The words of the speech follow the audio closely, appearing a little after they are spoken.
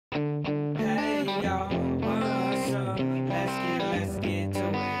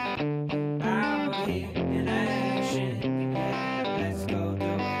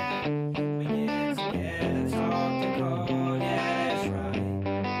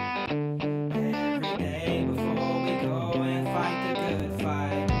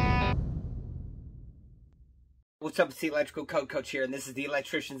what's up? It's the Electrical Code Coach here, and this is the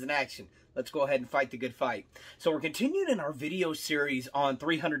Electricians in Action. Let's go ahead and fight the good fight. So we're continuing in our video series on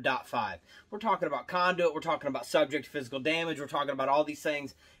 300.5. We're talking about conduit, we're talking about subject to physical damage, we're talking about all these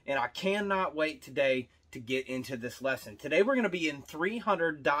things, and I cannot wait today to get into this lesson. Today we're going to be in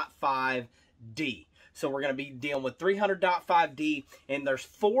 300.5D. So we're going to be dealing with 300.5D, and there's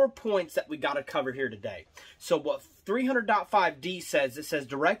 4 points that we got to cover here today. So what 300.5D says, it says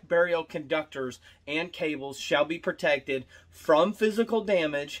direct burial conductors and cables shall be protected from physical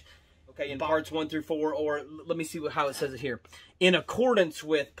damage, okay, in parts 1 through 4, or let me see how it says it here, in accordance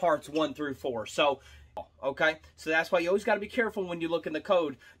with parts 1 through 4. So, okay, so that's why you always got to be careful when you look in the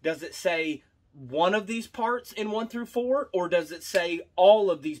code. Does it say one of these parts in 1 through 4, or does it say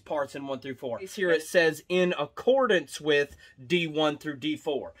all of these parts in 1 through 4? Here it says in accordance with D1 through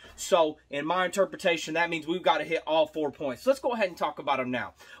D4. So in my interpretation, that means we've got to hit all 4 points. Let's go ahead and talk about them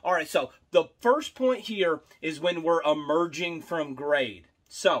now. All right, so the first point here is when we're emerging from grade.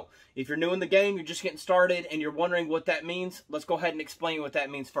 So if you're new in the game, you're just getting started, and you're wondering what that means, let's go ahead and explain what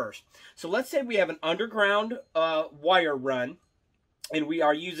that means first. So let's say we have an underground wire run, and we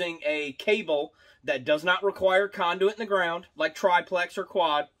are using a cable that does not require conduit in the ground, like triplex or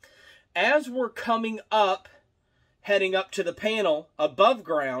quad. As we're coming up, heading up to the panel above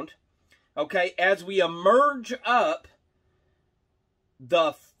ground, okay, as we emerge up,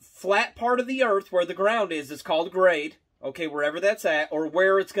 the flat part of the earth where the ground is called grade. Okay, wherever that's at, or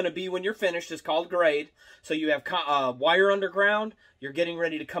where it's going to be when you're finished, is called grade. So you have wire underground, you're getting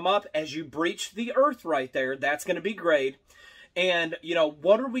ready to come up. As you breach the earth right there, that's going to be grade. And, you know,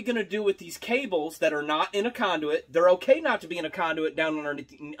 what are we going to do with these cables that are not in a conduit? They're okay not to be in a conduit down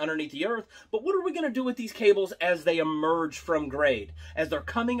underneath the earth, but what are we going to do with these cables as they emerge from grade? As they're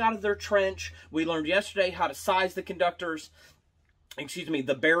coming out of their trench, we learned yesterday how to size the conductors,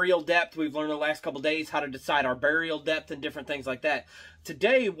 the burial depth. We've learned the last couple days how to decide our burial depth and different things like that.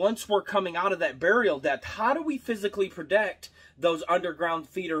 Today, once we're coming out of that burial depth, how do we physically protect those underground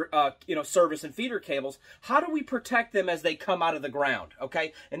feeder, service and feeder cables? How do we protect them as they come out of the ground,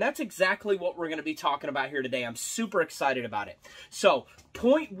 okay? And that's exactly what we're going to be talking about here today. I'm super excited about it. So,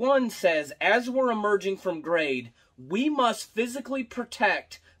 point 1 says, as we're emerging from grade, we must physically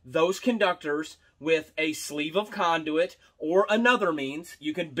protect those conductors with a sleeve of conduit, or another means.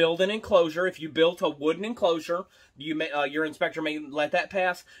 You can build an enclosure. If you built a wooden enclosure, you may, your inspector may let that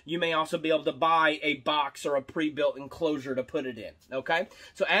pass. You may also be able to buy a box or a pre-built enclosure to put it in, okay?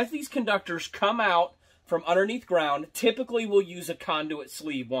 So as these conductors come out from underneath ground, typically we'll use a conduit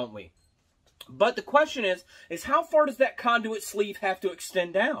sleeve, won't we? But the question is how far does that conduit sleeve have to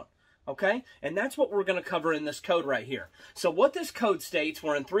extend down? Okay, and that's what we're going to cover in this code right here. So what this code states,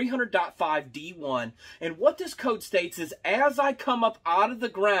 we're in 300.5D1, and what this code states is as I come up out of the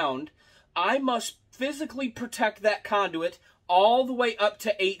ground, I must physically protect that conduit all the way up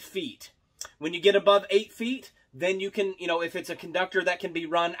to 8 feet. When you get above 8 feet, then you can, if it's a conductor that can be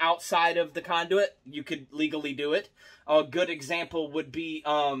run outside of the conduit, you could legally do it. A good example would be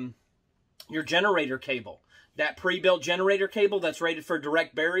your generator cable. That pre-built generator cable that's rated for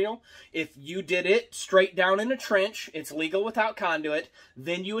direct burial, if you did it straight down in a trench, it's legal without conduit,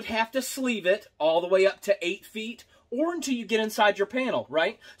 then you would have to sleeve it all the way up to 8 feet or until you get inside your panel,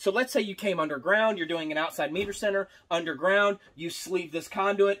 right? So let's say you came underground, you're doing an outside meter center, underground, you sleeve this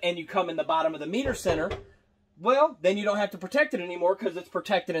conduit and you come in the bottom of the meter center. Well, then you don't have to protect it anymore because it's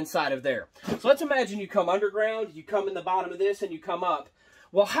protected inside of there. So let's imagine you come underground, you come in the bottom of this and you come up.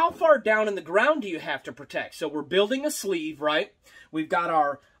 Well, how far down in the ground do you have to protect? So we're building a sleeve, right? We've got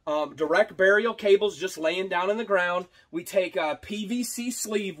our direct burial cables just laying down in the ground. We take a PVC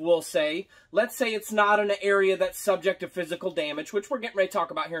sleeve, we'll say. Let's say it's not in an area that's subject to physical damage, which we're getting ready to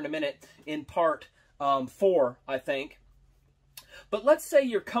talk about here in a minute in part 4, I think. But let's say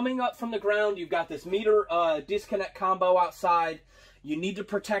you're coming up from the ground. You've got this meter disconnect combo outside. You need to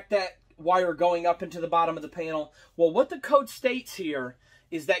protect that wire going up into the bottom of the panel. Well, what the code states here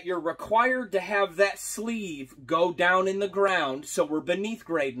is that you're required to have that sleeve go down in the ground. So we're beneath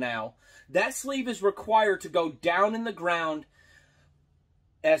grade now. That sleeve is required to go down in the ground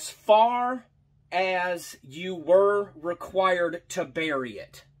as far as you were required to bury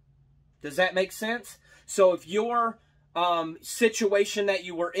it. Does that make sense? So if your situation that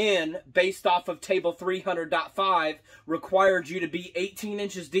you were in, based off of table 300.5, required you to be 18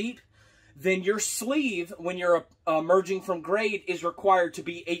 inches deep, then your sleeve, when you're emerging from grade, is required to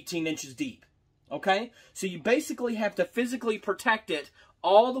be 18 inches deep. Okay? So you basically have to physically protect it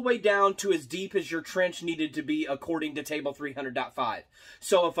all the way down to as deep as your trench needed to be according to table 300.5.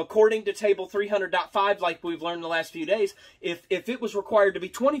 So if according to table 300.5, like we've learned the last few days, if it was required to be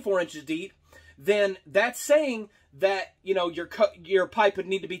 24 inches deep, then that's saying that, you know, your pipe would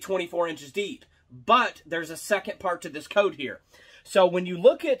need to be 24 inches deep. But there's a second part to this code here. So when you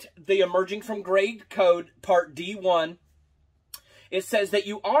look at the emerging from grade code, part D1, it says that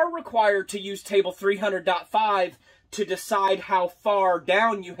you are required to use table 300.5 to decide how far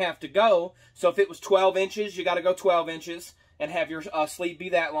down you have to go. So if it was 12 inches, you got to go 12 inches and have your sleeve be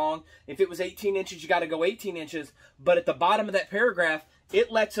that long. If it was 18 inches, you got to go 18 inches. But at the bottom of that paragraph,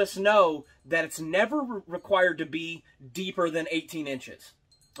 it lets us know that it's never required to be deeper than 18 inches.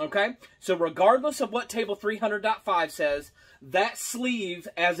 Okay? So regardless of what table 300.5 says, that sleeve,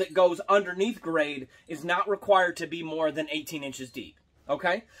 as it goes underneath grade, is not required to be more than 18 inches deep.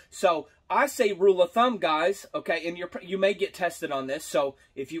 Okay? So I say rule of thumb, guys, okay, and you may get tested on this. So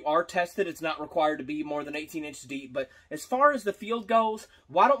if you are tested, it's not required to be more than 18 inches deep. But as far as the field goes,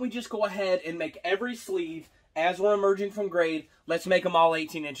 why don't we just go ahead and make every sleeve, as we're emerging from grade, let's make them all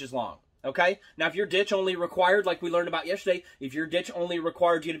 18 inches long. Okay? Now, if your ditch only required, like we learned about yesterday, if your ditch only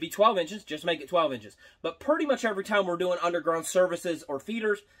required you to be 12 inches, just make it 12 inches. But pretty much every time we're doing underground services or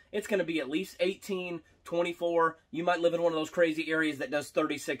feeders, it's going to be at least 18, 24. You might live in one of those crazy areas that does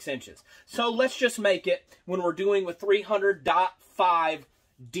 36 inches. So let's just make it, when we're doing with 300.5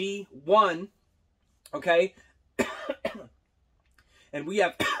 D1, okay? And we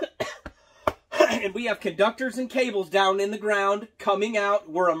have... and we have conductors and cables down in the ground coming out.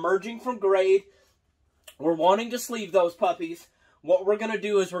 We're emerging from grade. We're wanting to sleeve those puppies. What we're going to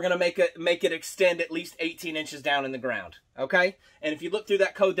do is we're going to make it extend at least 18 inches down in the ground. Okay? And if you look through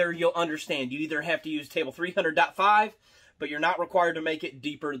that code there, you'll understand. You either have to use table 300.5, but you're not required to make it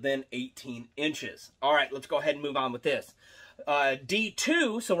deeper than 18 inches. All right, let's go ahead and move on with this.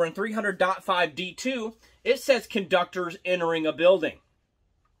 D2, so we're in 300.5 D2. It says conductors entering a building.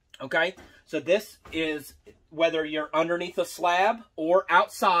 Okay? So this is whether you're underneath a slab or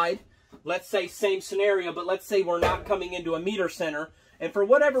outside. Let's say same scenario, but let's say we're not coming into a meter center. And for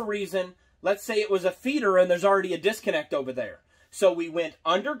whatever reason, let's say it was a feeder and there's already a disconnect over there. So we went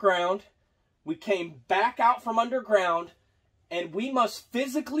underground, we came back out from underground, and we must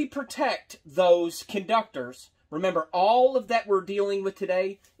physically protect those conductors. Remember, all of that we're dealing with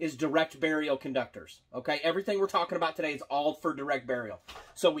today is direct burial conductors. Okay, everything we're talking about today is all for direct burial.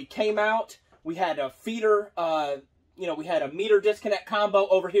 So we came out, we had a feeder, we had a meter disconnect combo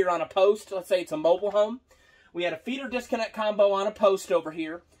over here on a post. Let's say it's a mobile home. We had a feeder disconnect combo on a post over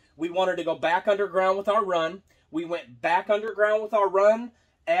here. We wanted to go back underground with our run. We went back underground with our run.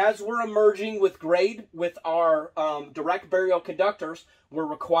 As we're emerging with grade with our direct burial conductors, we're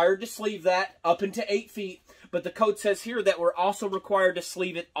required to sleeve that up into 8 feet. But the code says here that we're also required to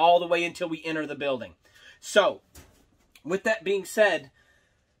sleeve it all the way until we enter the building. So, with that being said,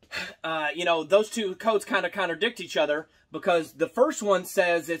 those two codes kind of contradict each other, because the first one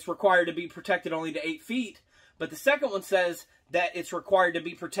says it's required to be protected only to 8 feet, but the second one says that it's required to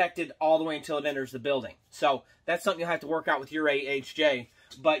be protected all the way until it enters the building. So, that's something you'll have to work out with your AHJ.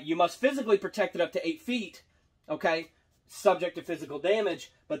 But you must physically protect it up to 8 feet, okay, subject to physical damage.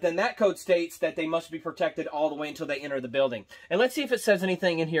 But then that code states that they must be protected all the way until they enter the building. And let's see if it says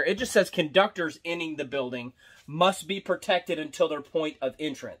anything in here. It just says conductors entering the building must be protected until their point of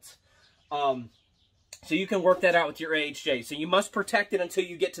entrance. So you can work that out with your AHJ. So you must protect it until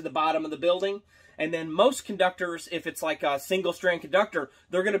you get to the bottom of the building. And then most conductors, if it's like a single-strand conductor,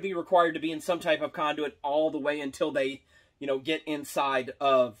 they're going to be required to be in some type of conduit all the way until they, get inside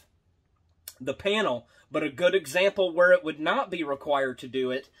of the panel. But a good example where it would not be required to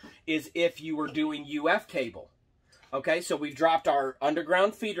do it is if you were doing UF cable. Okay, so we've dropped our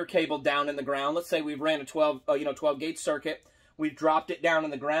underground feeder cable down in the ground. Let's say we've ran a 12 gauge circuit. We've dropped it down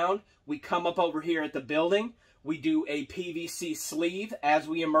in the ground. We come up over here at the building. We do a PVC sleeve as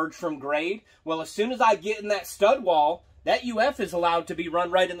we emerge from grade. Well, as soon as I get in that stud wall, that UF is allowed to be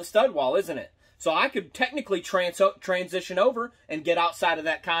run right in the stud wall, isn't it? So I could technically transition over and get outside of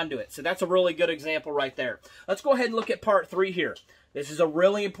that conduit. So that's a really good example right there. Let's go ahead and look at part 3 here. This is a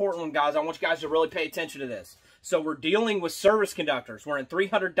really important one, guys. I want you guys to really pay attention to this. So we're dealing with service conductors. We're in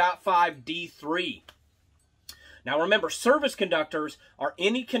 300.5 D3. Now remember, service conductors are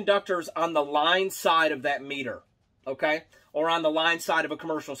any conductors on the line side of that meter, okay? Or on the line side of a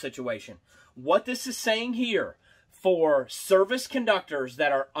commercial situation. What this is saying here, for service conductors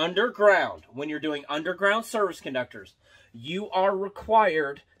that are underground, when you're doing underground service conductors, you are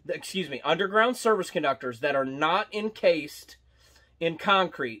required, underground service conductors that are not encased in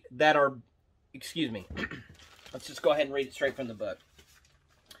concrete, that are, let's just go ahead and read it straight from the book.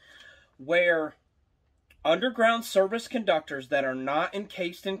 Where underground service conductors that are not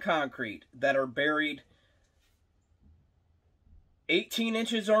encased in concrete, that are buried 18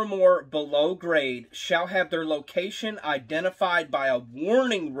 inches or more below grade shall have their location identified by a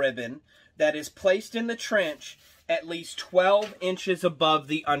warning ribbon that is placed in the trench at least 12 inches above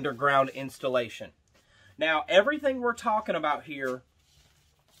the underground installation. Now, everything we're talking about here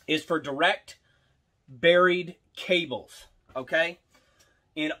is for direct buried cables, okay?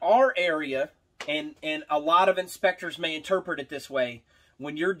 In our area, and a lot of inspectors may interpret it this way,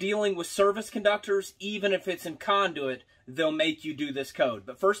 when you're dealing with service conductors, even if it's in conduit, they'll make you do this code.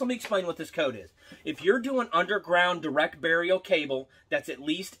 But first, let me explain what this code is. If you're doing underground direct burial cable that's at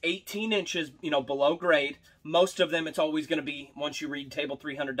least 18 inches, below grade, most of them it's always going to be, once you read table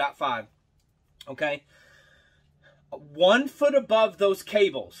 300.5, okay? 1 foot above those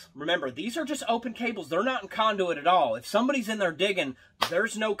cables, remember, these are just open cables. They're not in conduit at all. If somebody's in there digging,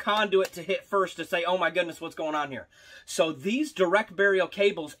 there's no conduit to hit first to say, oh my goodness, what's going on here? So these direct burial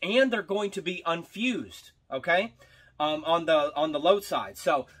cables, and they're going to be unfused, okay, on the load side.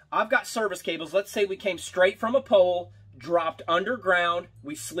 So I've got service cables. Let's say we came straight from a pole, dropped underground,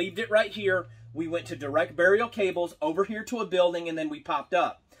 we sleeved it right here, we went to direct burial cables over here to a building, and then we popped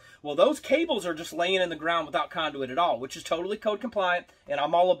up. Well, those cables are just laying in the ground without conduit at all, which is totally code compliant, and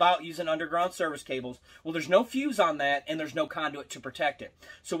I'm all about using underground service cables. Well, there's no fuse on that, and there's no conduit to protect it.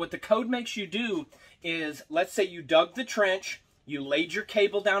 So what the code makes you do is, let's say you dug the trench, you laid your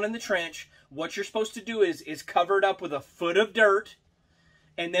cable down in the trench. What you're supposed to do is cover it up with a foot of dirt,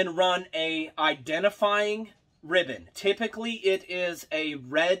 and then run a identifying ribbon. Typically, it is a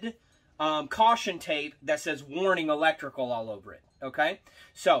red caution tape that says warning electrical all over it. Okay,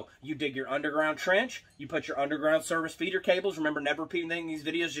 so you dig your underground trench, you put your underground service feeder cables. Remember, never repeating anything in these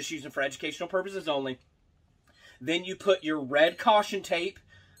videos, just using for educational purposes only. Then you put your red caution tape.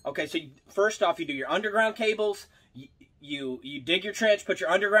 Okay, so first off, you do your underground cables, you dig your trench, put your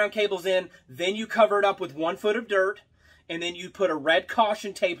underground cables in, then you cover it up with 1 foot of dirt, and then you put a red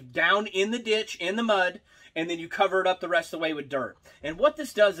caution tape down in the ditch, in the mud, and then you cover it up the rest of the way with dirt. And what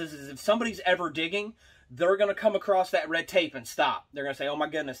this does is if somebody's ever digging, they're going to come across that red tape and stop. They're going to say, oh my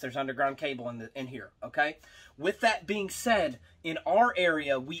goodness, there's underground cable in here, okay? With that being said, in our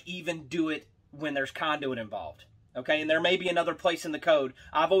area, we even do it when there's conduit involved, okay? And there may be another place in the code.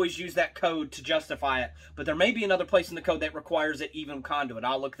 I've always used that code to justify it, but there may be another place in the code that requires it even conduit.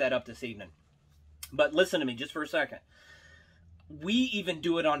 I'll look that up this evening. But listen to me just for a second. We even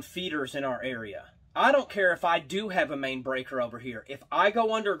do it on feeders in our area. I don't care if I do have a main breaker over here. If I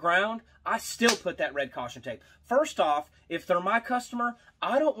go underground, I still put that red caution tape. First off, if they're my customer,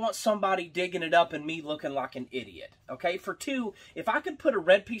 I don't want somebody digging it up and me looking like an idiot. Okay? For two, if I could put a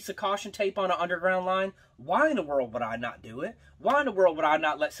red piece of caution tape on an underground line, why in the world would I not do it? Why in the world would I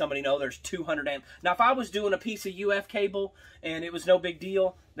not let somebody know there's 200 amp? Now, if I was doing a piece of UF cable and it was no big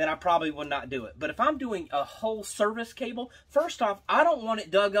deal, then I probably would not do it. But if I'm doing a whole service cable, first off, I don't want it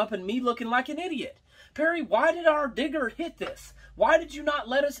dug up and me looking like an idiot. Perry, why did our digger hit this? Why did you not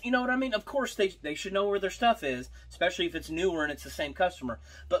let us, you know what I mean? Of course, they should know where their stuff is, especially if it's newer and it's the same customer.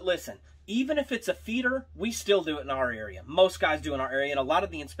 But listen, even if it's a feeder, we still do it in our area. Most guys do in our area, and a lot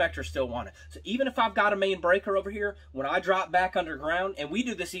of the inspectors still want it. So even if I've got a main breaker over here, when I drop back underground, and we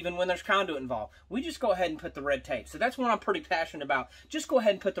do this even when there's conduit involved, we just go ahead and put the red tape. So that's what I'm pretty passionate about. Just go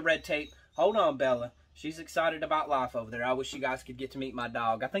ahead and put the red tape. Hold on, Bella. She's excited about life over there. I wish you guys could get to meet my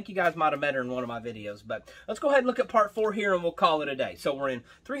dog. I think you guys might have met her in one of my videos. But let's go ahead and look at part 4 here, and we'll call it a day. So we're in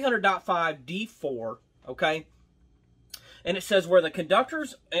 300.5 D4, okay? And it says where the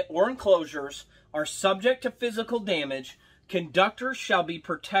conductors or enclosures are subject to physical damage, conductors shall be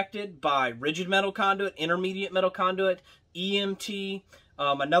protected by rigid metal conduit, intermediate metal conduit, EMT,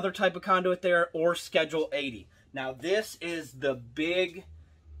 another type of conduit there, or Schedule 80. Now, this is the big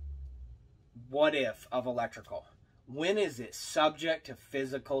what if of electrical. When is it subject to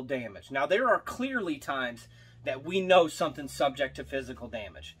physical damage? Now, there are clearly times that we know something's subject to physical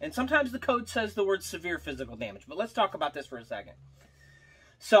damage. And sometimes the code says the word severe physical damage. But let's talk about this for a second.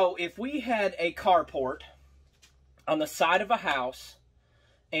 So, if we had a carport on the side of a house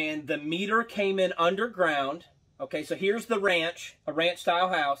and the meter came in underground, okay, so here's the ranch, a ranch-style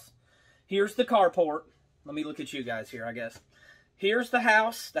house. Here's the carport. Let me look at you guys here, I guess. Here's the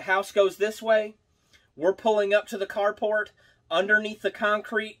house. The house goes this way. We're pulling up to the carport. Underneath the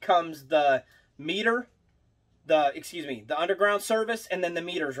concrete comes the meter, the underground service, and then the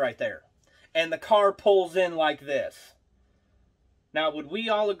meter's right there. And the car pulls in like this. Now, would we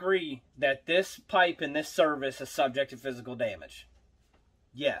all agree that this pipe and this service is subject to physical damage?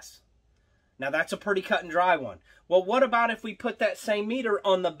 Yes. Now, that's a pretty cut and dry one. Well, what about if we put that same meter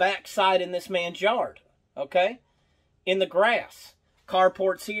on the back side in this man's yard? Okay? In the grass.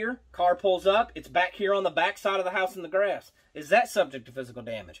 Carport's here. Car pulls up. It's back here on the back side of the house in the grass. Is that subject to physical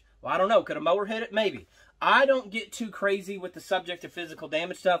damage? Well, I don't know. Could a mower hit it? Maybe. I don't get too crazy with the subject of physical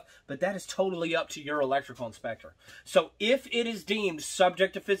damage stuff, but that is totally up to your electrical inspector. So if it is deemed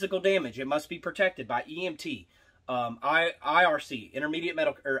subject to physical damage, it must be protected by EMT, IRC, intermediate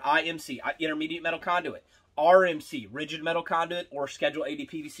metal, or IMC, intermediate metal conduit, RMC, rigid metal conduit, or Schedule 80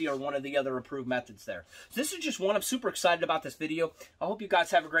 PVC, or one of the other approved methods there. So this is just one. I'm super excited about this video. I hope you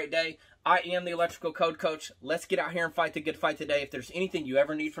guys have a great day. I am the Electrical Code Coach. Let's get out here and fight the good fight today. If there's anything you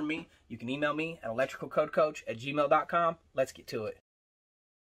ever need from me, you can email me at electricalcodecoach@gmail.com. Let's get to it.